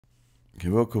Okay,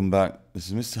 welcome back.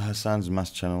 This is Mr. Hassan's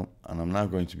Maths channel, and I'm now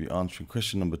going to be answering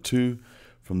question number 2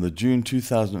 from the June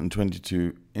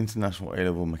 2022 International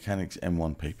A-Level Mechanics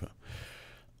M1 paper.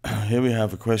 Here we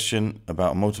have a question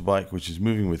about a motorbike which is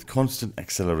moving with constant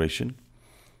acceleration.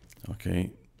 Okay,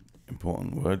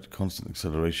 important word, constant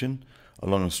acceleration,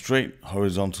 along a straight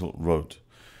horizontal road.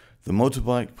 The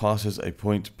motorbike passes a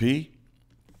point P,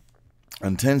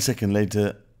 and 10 seconds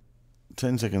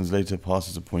later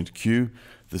passes a point Q.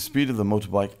 The speed of the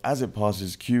motorbike as it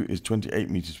passes Q is 28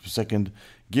 meters per second.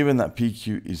 Given that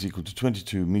PQ is equal to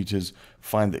 22 meters,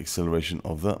 find the acceleration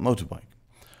of the motorbike.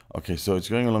 Okay, so it's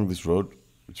going along this road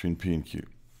between P and Q.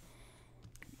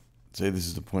 Say this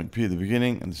is the point P at the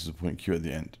beginning and this is the point Q at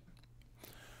the end.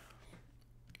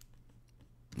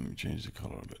 Let me change the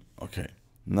color a bit. Okay,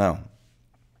 now,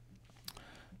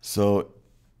 so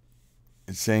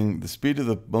it's saying the speed of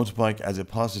the motorbike as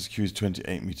it passes Q is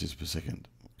 28 meters per second.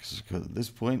 Because at this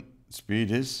point, speed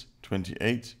is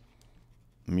 28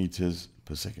 meters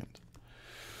per second.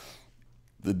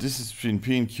 The distance between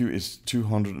P and Q is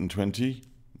 220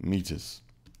 meters.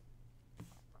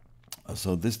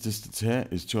 So this distance here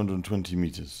is 220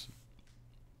 meters.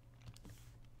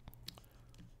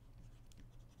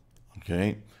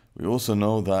 Okay, we also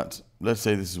know that, let's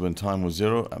say this is when time was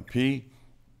 0 at P,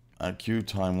 at Q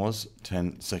time was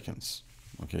 10 seconds.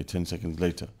 Okay, 10 seconds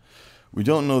later. We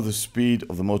don't know the speed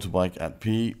of the motorbike at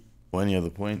P or any other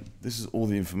point. This is all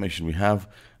the information we have,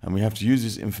 and we have to use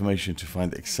this information to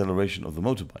find the acceleration of the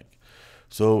motorbike.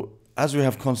 So as we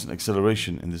have constant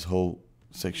acceleration in this whole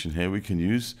section here, we can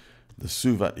use the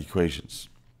suvat equations.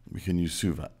 We can use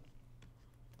suvat.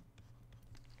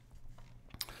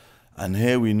 And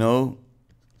here we know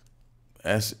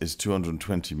S is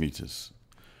 220 meters.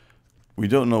 We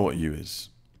don't know what U is.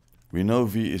 We know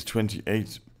V is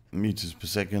 28 meters per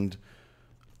second.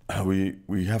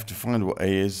 We have to find what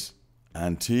A is,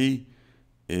 and T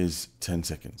is 10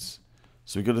 seconds.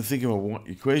 So we've got to think about what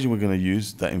equation we're going to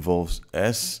use that involves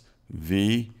S,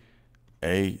 V,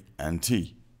 A, and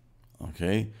T.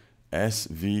 Okay, S,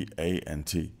 V, A, and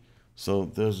T. So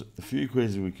there's a few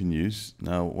equations we can use.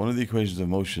 Now, one of the equations of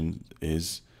motion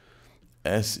is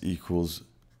S equals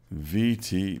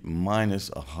Vt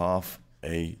minus a half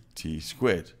AT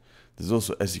squared. There's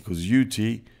also S equals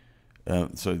UT.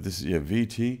 So this is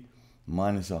Vt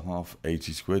minus a half AT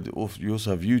squared. You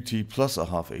also have UT plus a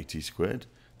half AT squared.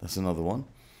 That's another one.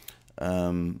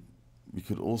 We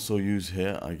could also use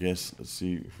here, I guess, let's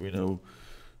see if we know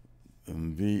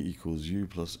V equals U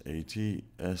plus AT,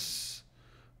 S,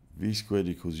 V squared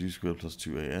equals U squared plus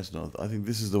 2AS. No, I think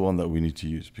this is the one that we need to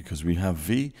use because we have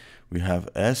V, we have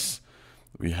S,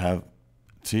 we have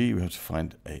T, we have to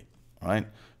find A, right?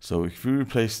 So if we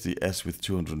replace the S with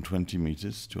 220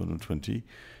 meters, 220,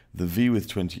 the V with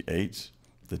 28,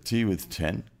 the T with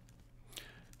 10,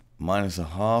 minus a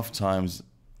half times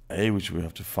A, which we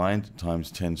have to find, times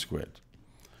 10 squared.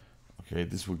 Okay,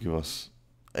 this will give us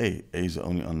A. A is the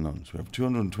only unknown. So we have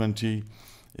 220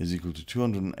 is equal to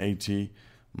 280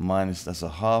 minus, that's a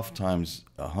half times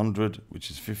 100,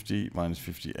 which is 50 minus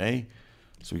 50A.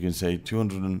 So we can say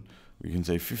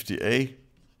 50A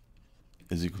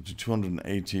is equal to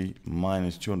 280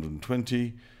 minus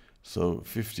 220. So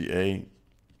 50A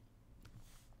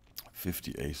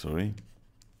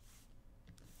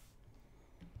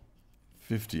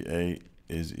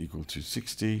is equal to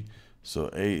 60. So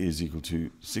A is equal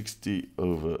to 60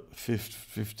 over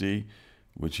 50,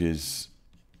 which is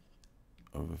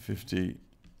over 50.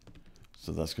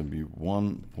 So that's going to be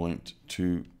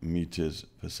 1.2 meters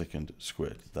per second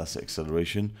squared. That's the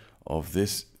acceleration of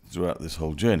this throughout this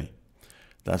whole journey.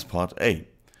 That's part A.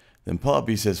 Then part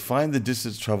B says, find the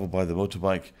distance traveled by the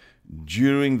motorbike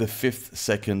during the 5th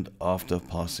second after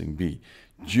passing B.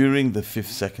 During the 5th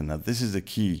second. Now, this is the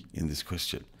key in this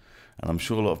question. And I'm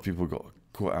sure a lot of people got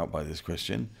caught out by this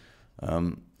question.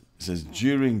 It says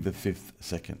during the 5th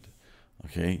second.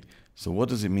 Okay, so what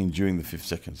does it mean during the 5th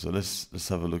second? So let's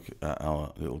have a look at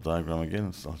our little diagram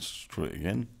again. I'll draw it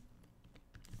again.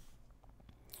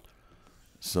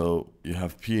 So you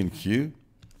have P and Q.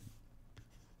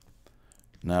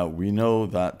 Now we know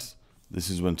that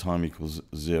this is when time equals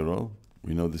 0.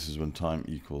 We know this is when time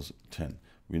equals 10.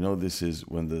 We know this is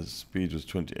when the speed was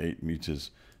 28 meters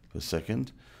per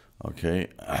second. Okay,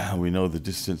 we know the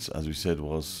distance, as we said,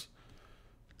 was,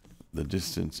 the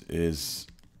distance is,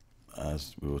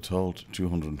 as we were told,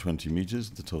 220 meters,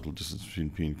 the total distance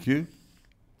between P and Q.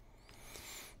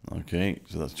 Okay,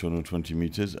 so that's 220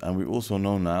 meters. And we also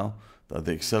know now that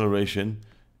the acceleration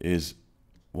is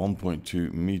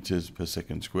 1.2 meters per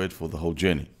second squared for the whole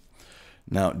journey.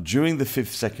 Now, during the 5th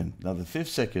second, now the 5th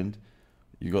second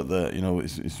you got the, you know,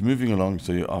 it's moving along.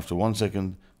 So you're after 1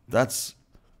 second, this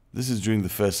is during the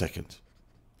first second.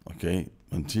 Okay,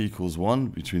 when t equals 1,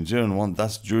 between 0 and 1,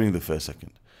 that's during the first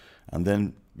second. And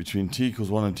then between t equals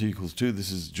 1 and t equals 2,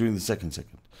 this is during the second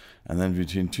second. And then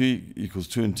between t equals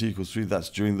 2 and t equals 3, that's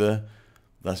during the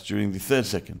third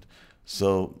second.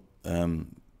 So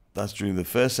that's during the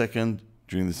first second,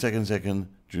 during the second second,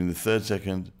 during the third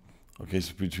second. Okay,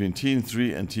 so between t and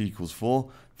 3 and t equals 4,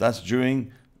 that's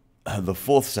during the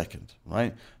fourth second,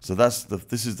 right? So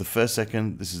this is the first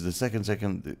second, this is the second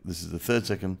second, this is the third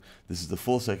second, this is the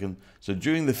fourth second. So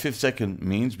during the fifth second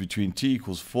means between t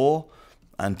equals 4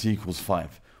 and t equals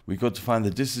 5. We've got to find the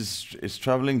distance it's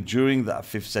traveling during that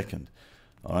fifth second.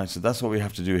 All right, so that's what we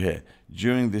have to do here.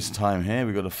 During this time here,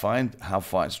 we've got to find how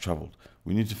far it's traveled.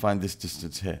 We need to find this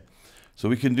distance here. So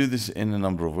we can do this in a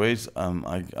number of ways.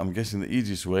 I'm guessing the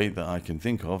easiest way that I can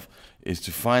think of is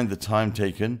to find the time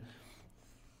taken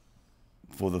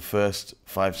for the first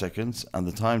 5 seconds and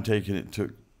the time taken it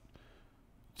took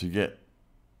to get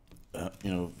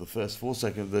you know, the first 4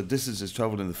 seconds, the distance is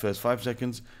traveled in the first 5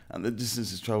 seconds and the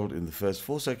distance is traveled in the first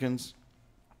 4 seconds.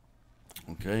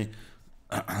 Okay,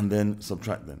 and then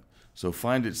subtract them. So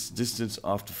find its distance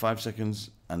after 5 seconds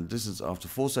and distance after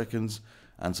 4 seconds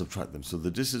and subtract them. So the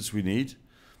distance we need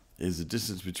is the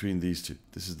distance between these two.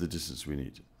 This is the distance we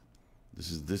need.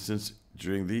 This is the distance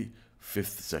during the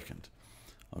 5th second.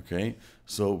 Okay,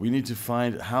 so we need to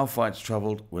find how far it's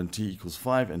traveled when t equals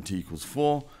 5 and t equals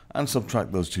 4 and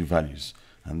subtract those two values.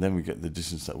 And then we get the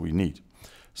distance that we need.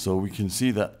 So we can see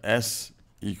that s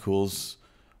equals,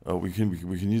 we can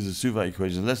use the suvat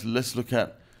equation. Let's look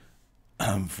at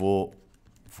for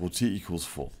t equals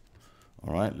 4.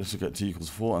 All right, let's look at t equals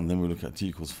 4 and then we'll look at t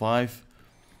equals 5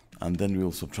 and then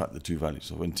we'll subtract the two values.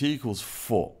 So when t equals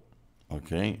 4,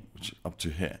 okay, which up to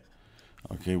here,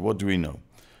 okay, what do we know?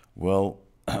 Well,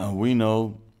 we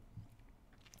know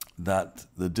that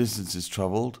the distance is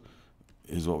traveled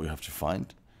is what we have to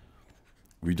find.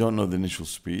 We don't know the initial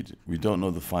speed, we don't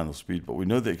know the final speed, but we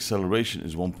know the acceleration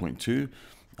is 1.2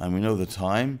 and we know the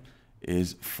time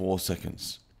is 4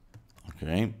 seconds.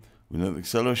 Okay, we know the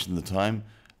acceleration and the time.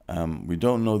 We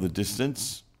don't know the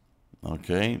distance.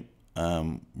 Okay,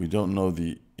 we don't know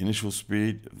the initial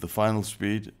speed, the final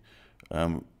speed.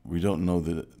 We don't know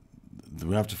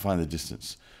we have to find the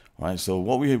distance. Right, so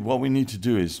what we need to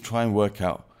do is try and work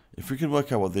out, if we can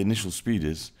work out what the initial speed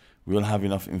is, we'll have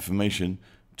enough information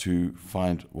to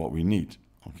find what we need.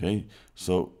 Okay,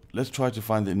 so let's try to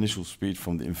find the initial speed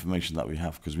from the information that we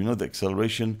have, because we know the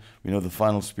acceleration, we know the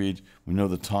final speed, we know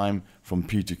the time from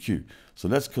P to Q. So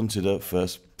let's consider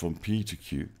first from P to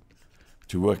Q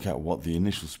to work out what the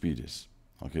initial speed is.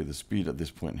 Okay, the speed at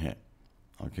this point here.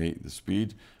 Okay, the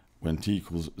speed when t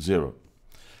equals 0.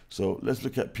 So let's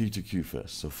look at P to Q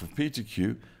first. So for P to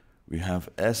Q, we have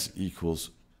S equals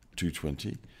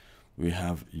 220. We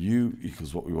have U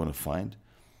equals what we want to find.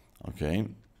 Okay.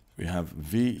 We have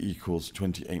V equals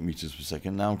 28 meters per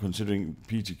second. Now I'm considering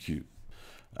P to Q.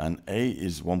 And A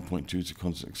is 1.2 to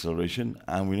constant acceleration.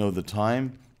 And we know the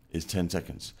time is 10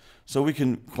 seconds. So we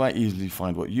can quite easily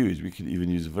find what U is. We can even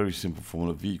use a very simple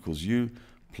formula. V equals U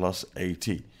plus AT.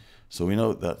 So we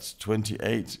know that's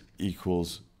 28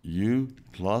 equals U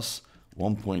plus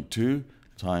 1.2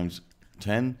 times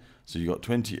 10. So you got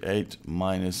 28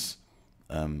 minus,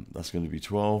 that's going to be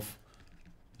 12.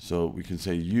 So we can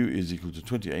say U is equal to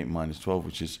 28 minus 12,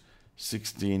 which is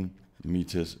 16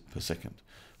 meters per second.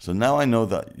 So now I know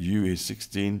that U is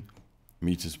 16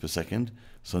 meters per second.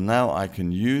 So now I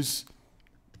can use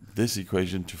this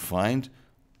equation to find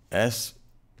S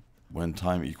when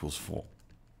time equals 4.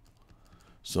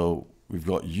 So we've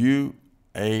got U,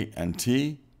 A, and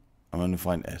T. I'm going to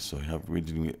find S. So we're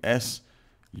dealing with S,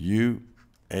 U,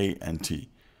 A, and T.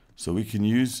 So we can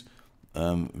use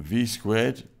V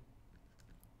squared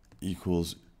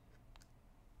equals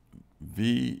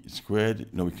V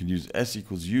squared. No, we can use S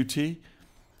equals UT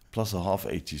plus a half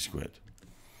AT squared.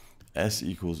 S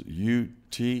equals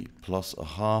UT plus a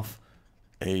half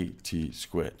AT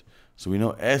squared. So we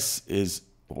know S is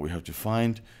what we have to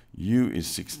find. U is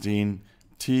 16.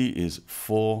 T is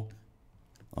 4.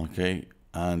 Okay.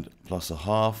 And plus a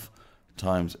half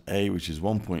times A, which is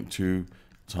 1.2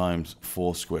 times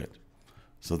 4 squared.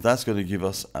 So that's going to give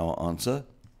us our answer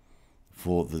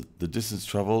for the distance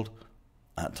traveled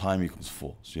at time equals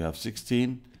 4. So you have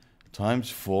 16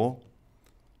 times 4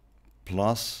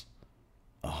 plus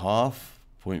a half,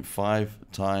 0.5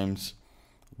 times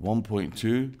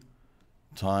 1.2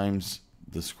 times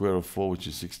the square of 4, which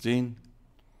is 16.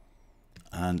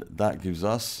 And that gives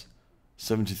us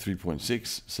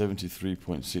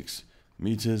 73.6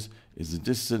 meters is the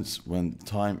distance when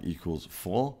time equals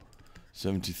 4.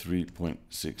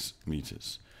 73.6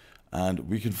 meters. And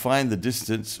we can find the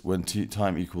distance when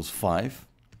time equals 5.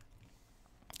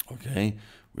 Okay,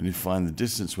 we need to find the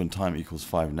distance when time equals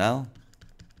 5 now.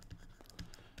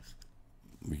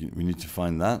 We need to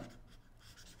find that.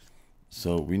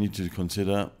 So we need to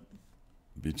consider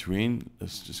between,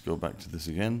 let's just go back to this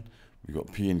again. We've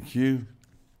got P and Q.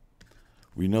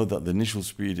 We know that the initial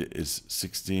speed is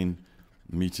 16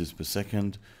 meters per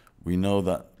second. We know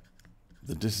that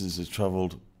the distance is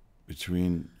traveled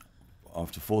between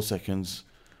after 4 seconds.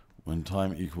 When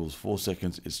time equals 4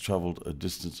 seconds, it's traveled a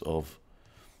distance of,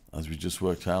 as we just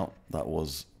worked out, that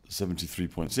was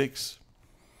 73.6.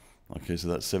 Okay, so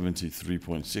that's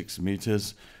 73.6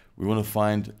 meters. We want to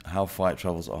find how far it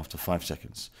travels after 5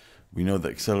 seconds. We know the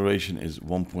acceleration is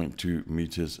 1.2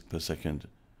 meters per second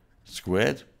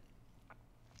squared.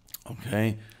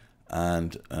 Okay,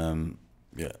 and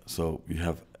yeah, so we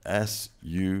have S,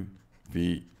 U,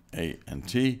 V, A, and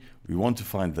T. We want to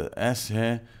find the S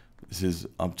here. This is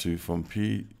up to from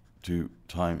P to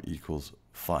time equals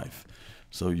 5.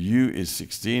 So U is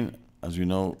 16, as we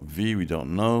know. V we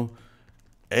don't know.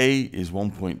 A is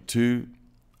 1.2,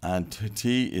 and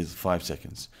T is 5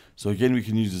 seconds. So again, we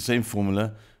can use the same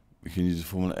formula. We can use the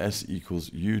formula S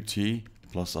equals UT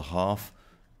plus a half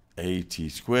AT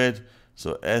squared.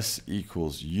 So S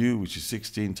equals U, which is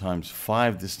 16 times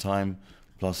 5 this time,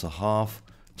 plus a half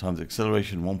times the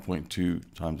acceleration, 1.2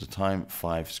 times the time,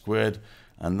 5 squared.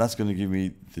 And that's going to give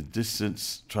me the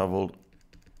distance traveled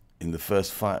in the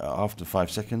first after 5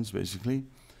 seconds, basically.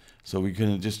 So we're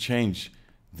going to just change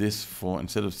this for,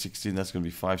 instead of 16, that's going to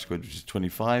be 5 squared, which is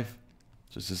 25.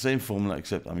 So it's the same formula,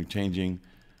 except I'm changing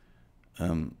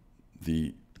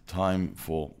the time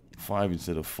for 5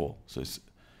 instead of 4. So it's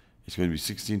going to be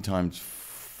 16 times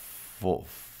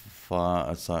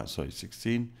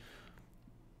 16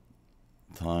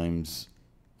 times,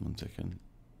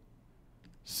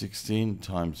 16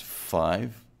 times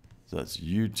 5, so that's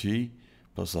UT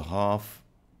plus a half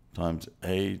times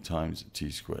A times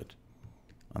T squared.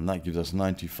 And that gives us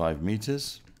 95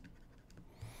 meters.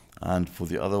 And for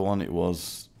the other one, it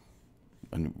was,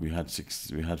 and we had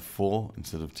 4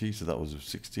 instead of T, so that was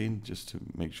 16, just to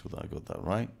make sure that I got that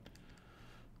right.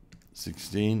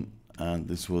 16, and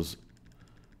this was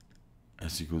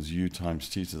S equals U times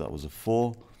T, so that was a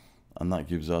 4, and that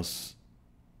gives us,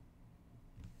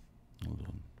 hold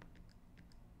on,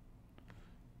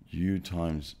 U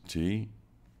times T,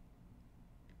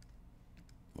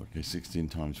 okay, 16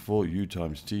 times 4, U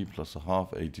times T plus a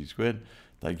half AT squared.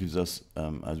 That gives us,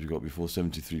 as we got before,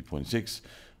 73.6.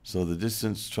 So the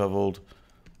distance traveled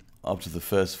up to the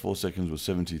first 4 seconds was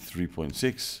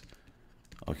 73.6.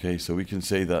 Okay, so we can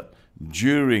say that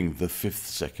during the 5th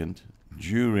second,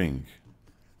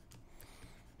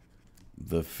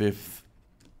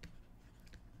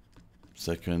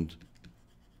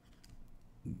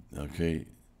 okay,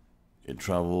 it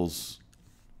travels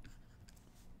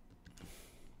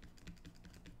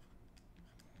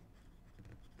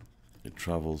it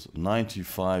travels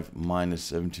 95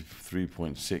 minus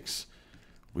 73.6,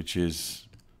 which is,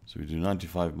 so we do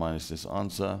 95 minus this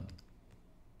answer,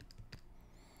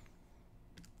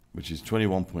 which is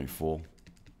 21.4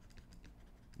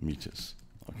 meters.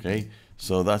 Okay,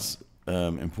 so that's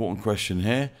important question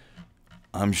here.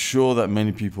 I'm sure that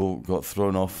many people got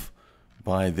thrown off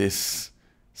by this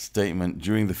statement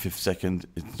during the 5th second.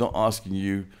 It's not asking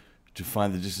you to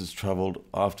find the distance traveled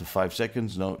after 5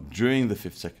 seconds. No, during the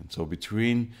 5th second. So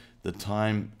between the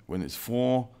time when it's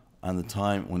 4 and the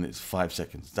time when it's 5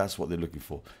 seconds. That's what they're looking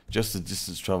for. Just the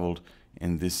distance traveled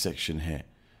in this section here.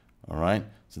 All right.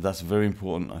 So that's very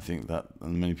important. I think that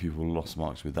many people lost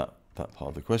marks with that part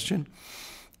of the question.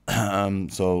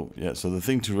 So yeah, so the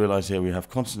thing to realize here, we have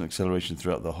constant acceleration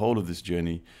throughout the whole of this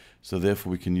journey. So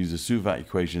therefore we can use the suvat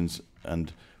equations,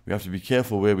 and we have to be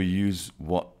careful where we use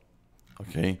what.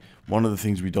 Okay, one of the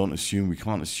things we can't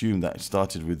assume that it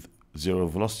started with 0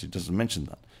 velocity. It doesn't mention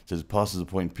that. It says it passes the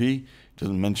point P. It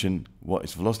doesn't mention what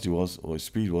its velocity was or its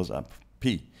speed was at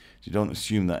P. So you don't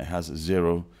assume that it has a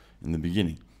 0 in the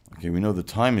beginning. Okay, we know the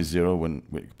time is 0 when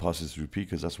it passes through P,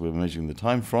 because that's where we're measuring the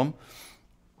time from.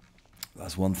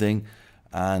 That's one thing.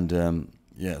 And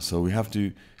yeah, so we have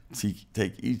to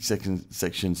take each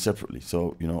section separately.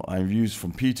 So, you know, I've used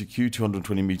from P to Q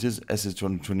 220 meters. S is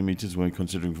 220 meters when we're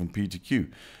considering from P to Q.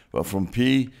 But from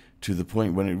P to the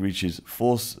point when it reaches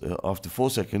after 4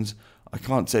 seconds, I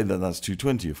can't say that that's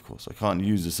 220, of course. I can't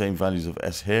use the same values of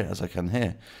S here as I can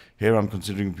here. Here I'm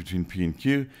considering between P and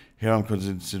Q. Here I'm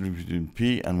considering between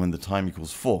P and when the time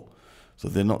equals 4. So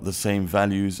they're not the same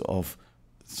values of,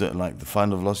 like the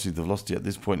final velocity, the velocity at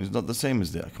this point is not the same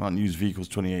as there. I can't use V equals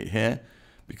 28 here,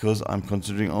 because I'm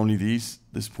considering only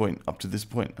this point up to this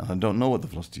point, and I don't know what the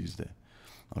velocity is there.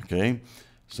 Okay,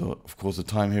 so of course the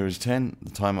time here is 10,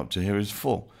 the time up to here is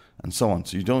 4, and so on.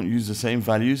 So you don't use the same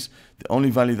values. The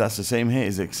only value that's the same here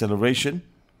is the acceleration,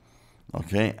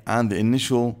 okay, and the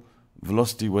initial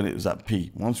velocity when it was at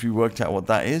p. Once we worked out what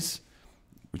that is,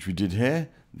 which we did here,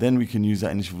 then we can use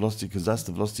that initial velocity, because that's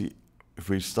the velocity. If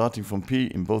we're starting from p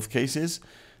in both cases,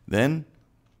 then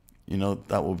you know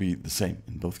that will be the same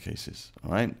in both cases.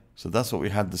 All right, so that's what we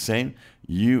had the same.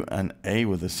 U and A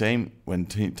were the same when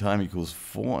time equals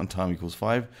 4 and time equals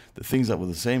 5. The things that were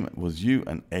the same was U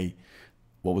and A.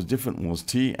 What was different was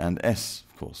T and S,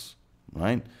 of course.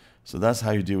 Right, so that's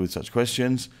how you deal with such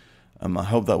questions. I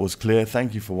hope that was clear.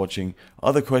 Thank you for watching.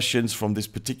 Other questions from this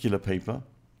particular paper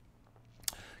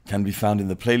can be found in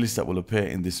the playlist that will appear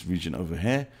in this region over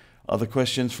here. Other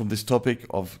questions from this topic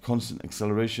of constant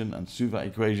acceleration and suvat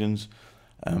equations,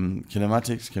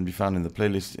 kinematics, can be found in the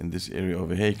playlist in this area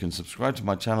over here. You can subscribe to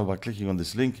my channel by clicking on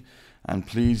this link, and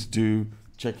please do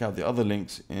check out the other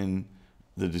links in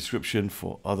the description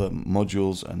for other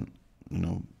modules and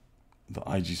the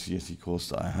IGCSE course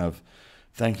that I have.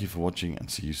 Thank you for watching, and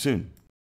see you soon.